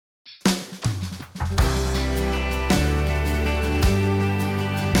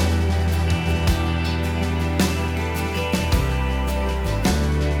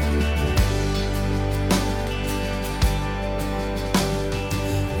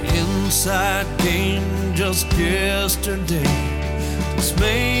inside game just yesterday.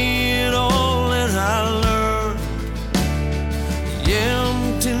 Dismay it all that I learned. The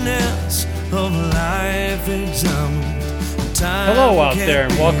emptiness of life examined. Hello out there,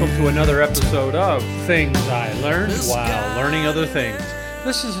 and welcome to another episode of Things I Learned While Learning Other Things.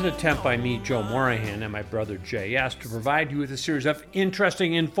 This is an attempt by me, Joe Morahan, and my brother J.S. to provide you with a series of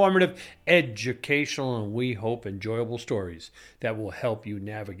interesting, informative, educational, and we hope enjoyable stories that will help you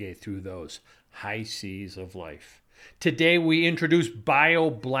navigate through those high seas of life. Today we introduce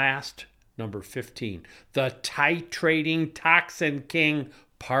Bioblast number 15, the Titrating Toxin King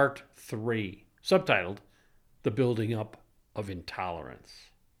Part 3, subtitled The Building Up of Intolerance.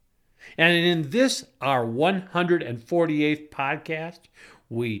 And in this, our 148th podcast,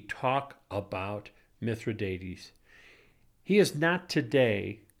 we talk about Mithridates. He is not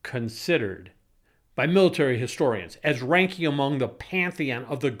today considered by military historians as ranking among the pantheon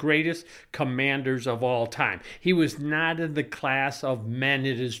of the greatest commanders of all time. He was not in the class of men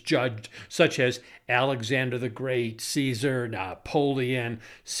it is judged, such as Alexander the Great, Caesar, Napoleon,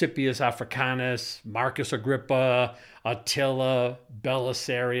 Scipius Africanus, Marcus Agrippa, Attila,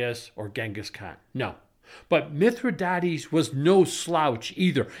 Belisarius, or Genghis Khan. No. But Mithridates was no slouch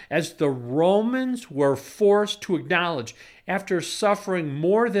either, as the Romans were forced to acknowledge, after suffering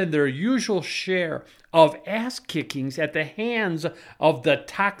more than their usual share of ass-kickings at the hands of the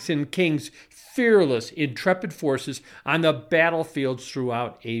Toxin King's fearless, intrepid forces on the battlefields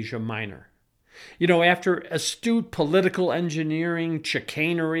throughout Asia Minor. You know, after astute political engineering,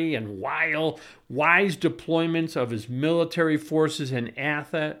 chicanery, and wise deployments of his military forces and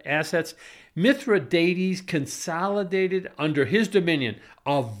assets, Mithridates consolidated under his dominion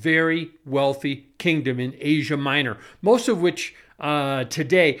a very wealthy kingdom in Asia Minor, most of which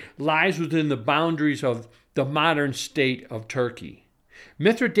today lies within the boundaries of the modern state of Turkey.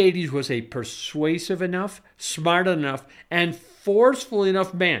 Mithridates was a persuasive enough, smart enough, and forceful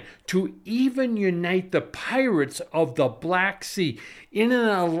enough man to even unite the pirates of the Black Sea in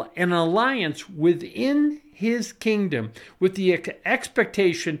an alliance within his kingdom with the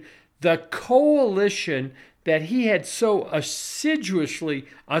expectation the coalition that he had so assiduously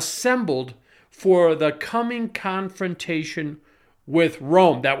assembled for the coming confrontation with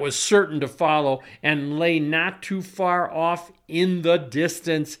Rome that was certain to follow and lay not too far off in the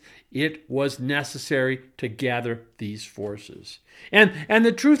distance. It was necessary to gather these forces. And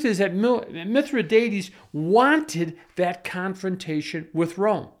the truth is that Mithridates wanted that confrontation with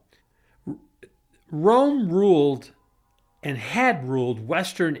Rome. Rome ruled and had ruled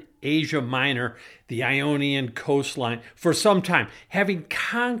Western Asia Minor, the Ionian coastline, for some time, having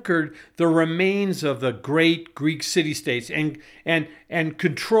conquered the remains of the great Greek city-states and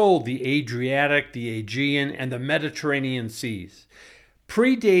controlled the Adriatic, the Aegean, and the Mediterranean seas.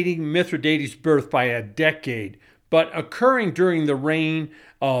 Predating Mithridates' birth by a decade, but occurring during the reign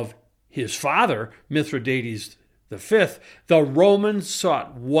of his father, Mithridates V, the Romans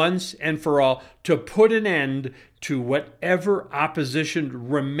sought once and for all to put an end to whatever opposition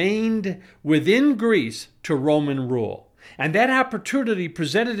remained within Greece to Roman rule. And that opportunity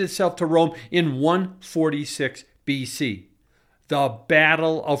presented itself to Rome in 146 BC. The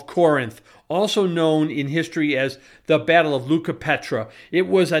Battle of Corinth, also known in history as the Battle of Leucopetra. It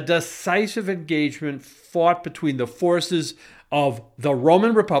was a decisive engagement fought between the forces of the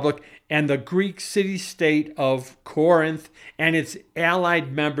Roman Republic and the Greek city-state of Corinth and its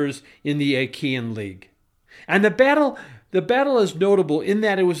allied members in the Achaean League. And the battle is notable in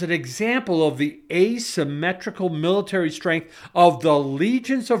that it was an example of the asymmetrical military strength of the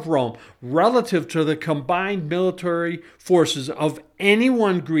legions of Rome relative to the combined military forces of any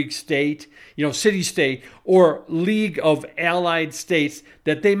one Greek state, city-state, or league of allied states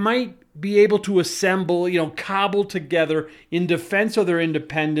that they might be able to assemble, cobble together in defense of their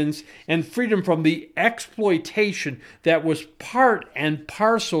independence and freedom from the exploitation that was part and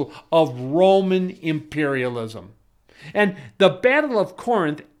parcel of Roman imperialism. And the Battle of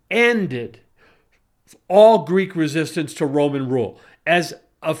Corinth ended all Greek resistance to Roman rule, as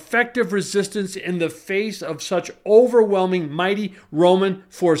effective resistance in the face of such overwhelming, mighty Roman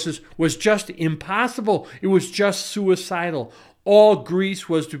forces was just impossible. It was just suicidal. All Greece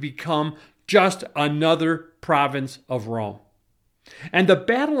was to become just another province of Rome. And the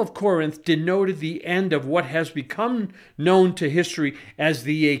Battle of Corinth denoted the end of what has become known to history as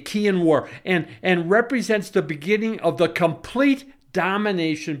the Achaean War and represents the beginning of the complete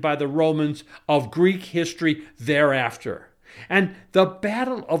domination by the Romans of Greek history thereafter. And the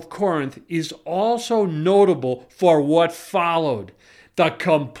Battle of Corinth is also notable for what followed, the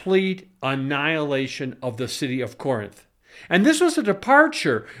complete annihilation of the city of Corinth. And this was a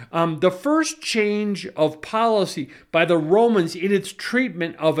departure, the first change of policy by the Romans in its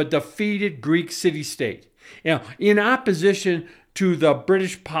treatment of a defeated Greek city-state. In opposition to the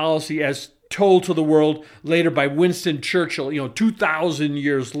British policy as told to the world later by Winston Churchill, 2,000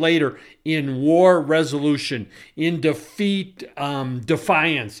 years later, in war resolution, in defeat,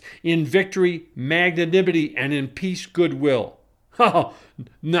 defiance, in victory, magnanimity, and in peace, goodwill.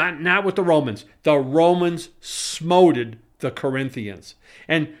 Not with the Romans. The Romans smoted the Corinthians.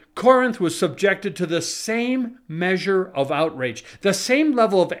 And Corinth was subjected to the same measure of outrage, the same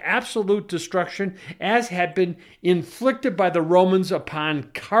level of absolute destruction as had been inflicted by the Romans upon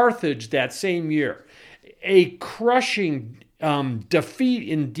Carthage that same year. A crushing defeat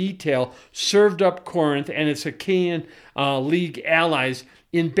in detail served up Corinth and its Achaean League allies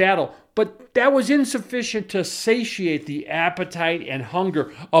in battle. But that was insufficient to satiate the appetite and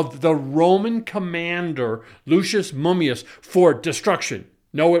hunger of the Roman commander, Lucius Mummius, for destruction.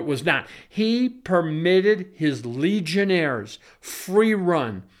 No, it was not. He permitted his legionnaires free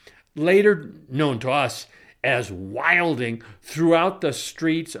run, later known to us as wilding, throughout the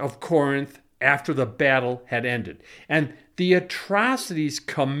streets of Corinth after the battle had ended. And the atrocities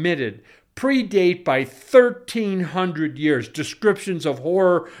committed predate by 1,300 years. Descriptions of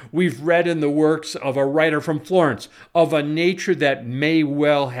horror we've read in the works of a writer from Florence, of a nature that may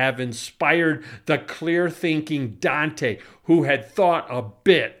well have inspired the clear-thinking Dante, who had thought a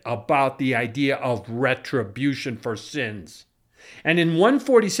bit about the idea of retribution for sins. And in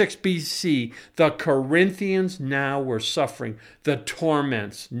 146 BC, the Corinthians now were suffering the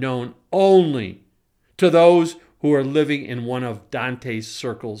torments known only to those who are living in one of Dante's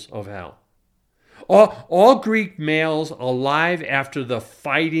circles of hell. All Greek males alive after the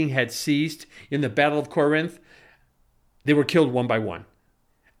fighting had ceased in the Battle of Corinth, they were killed one by one.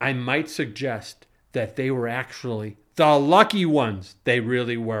 I might suggest that they were actually the lucky ones. They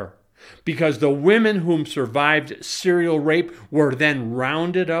really were. Because the women whom survived serial rape were then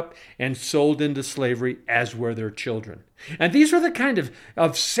rounded up and sold into slavery, as were their children. And these were the kind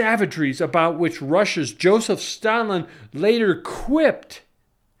of savageries about which Russia's Joseph Stalin later quipped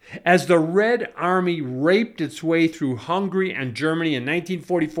as the Red Army raped its way through Hungary and Germany in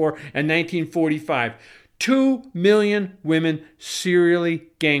 1944 and 1945. 2 million women serially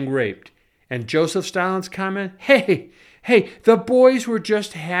gang raped. And Joseph Stalin's comment, hey, the boys were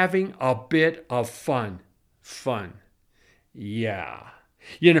just having a bit of fun. Fun. Yeah.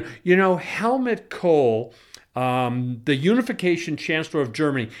 You know, Helmut Kohl, the unification chancellor of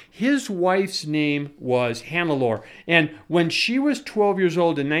Germany, his wife's name was Hannelore. And when she was 12 years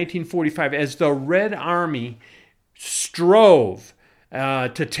old in 1945, as the Red Army strove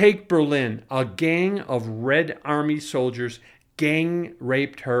to take Berlin, a gang of Red Army soldiers gang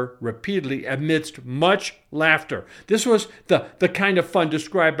raped her repeatedly amidst much laughter. This was the kind of fun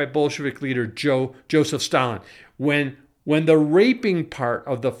described by Bolshevik leader Joseph Stalin. When the raping part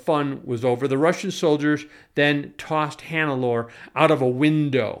of the fun was over, the Russian soldiers then tossed Hannelore out of a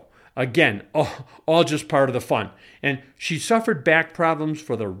window. Again, all just part of the fun. And she suffered back problems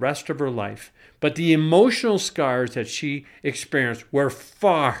for the rest of her life. But the emotional scars that she experienced were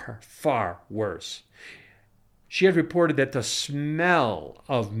far, far worse. She had reported that the smell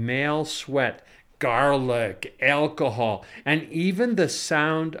of male sweat, garlic, alcohol, and even the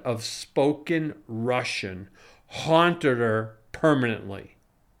sound of spoken Russian haunted her permanently.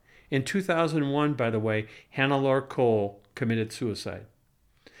 In 2001, by the way, Hannelore Kohl committed suicide.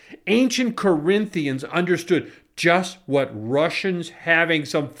 Ancient Corinthians understood just what Russians having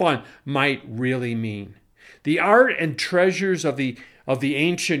some fun might really mean. The art and treasures of the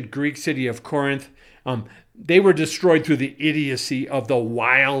ancient Greek city of Corinth, they were destroyed through the idiocy of the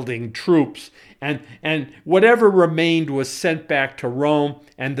wilding troops, and whatever remained was sent back to Rome,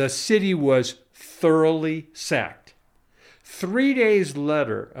 and the city was thoroughly sacked. 3 days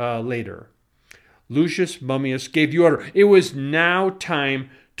later, Lucius Mummius gave the order. It was now time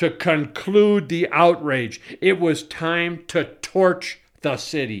to conclude the outrage. It was time to torch the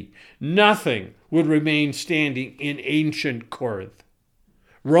city. Nothing would remain standing in ancient Corinth.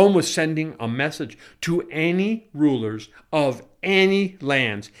 Rome was sending a message to any rulers of any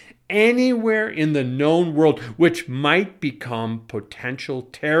lands, anywhere in the known world, which might become potential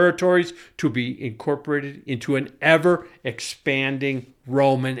territories to be incorporated into an ever-expanding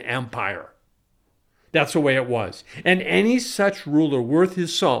Roman Empire. That's the way it was. And any such ruler worth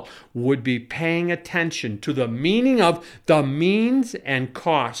his salt would be paying attention to the meaning of the means and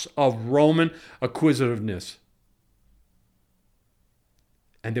costs of Roman acquisitiveness.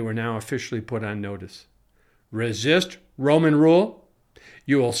 And they were now officially put on notice. Resist Roman rule,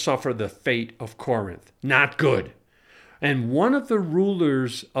 you will suffer the fate of Corinth. Not good. And one of the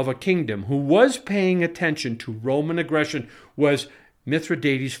rulers of a kingdom who was paying attention to Roman aggression was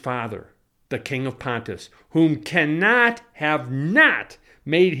Mithridates' father, the king of Pontus, whom cannot have not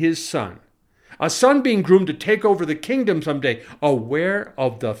made his son. A son being groomed to take over the kingdom someday, aware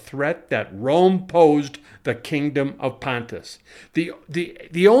of the threat that Rome posed the kingdom of Pontus.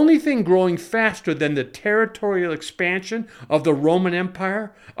 The only thing growing faster than the territorial expansion of the Roman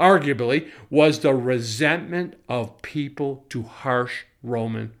Empire, arguably, was the resentment of people to harsh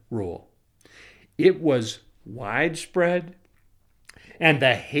Roman rule. It was widespread, and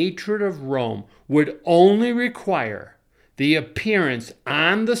the hatred of Rome would only require the appearance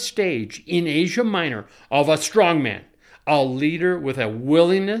on the stage in Asia Minor of a strongman, a leader with a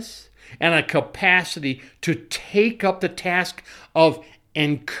willingness and a capacity to take up the task of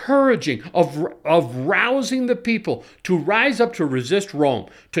encouraging, of rousing the people to rise up to resist Rome,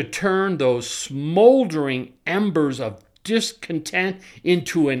 to turn those smoldering embers of discontent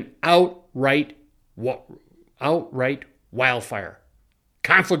into an outright wildfire,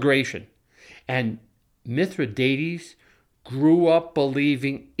 conflagration. And Mithridates grew up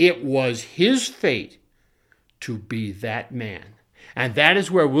believing it was his fate to be that man. And that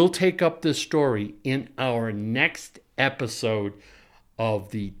is where we'll take up this story in our next episode of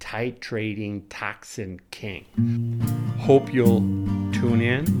the Titrating Toxin King. Hope you'll tune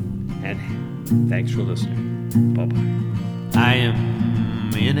in, and thanks for listening. Bye-bye. I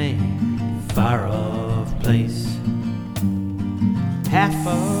am in a far-off place, half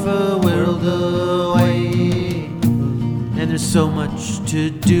a world away, and there's so much to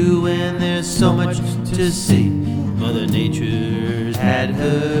do and there's so much to see. Mother Nature's had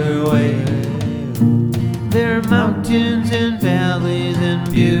her way. There are mountains and valleys and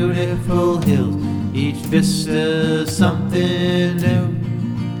beautiful hills, each vista something new.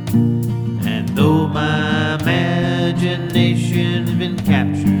 And though my imagination's been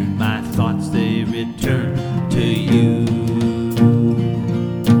captured, my thoughts they return to you.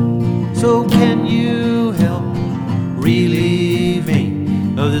 So can you help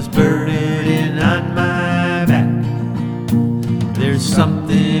relieving of this burden on my back? There's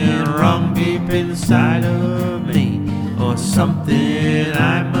something wrong deep inside of me, or something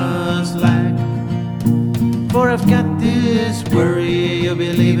I must lack. For I've got this worry of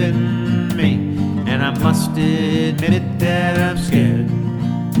believing me, and I must admit it that I'm scared.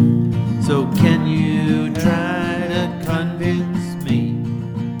 So can you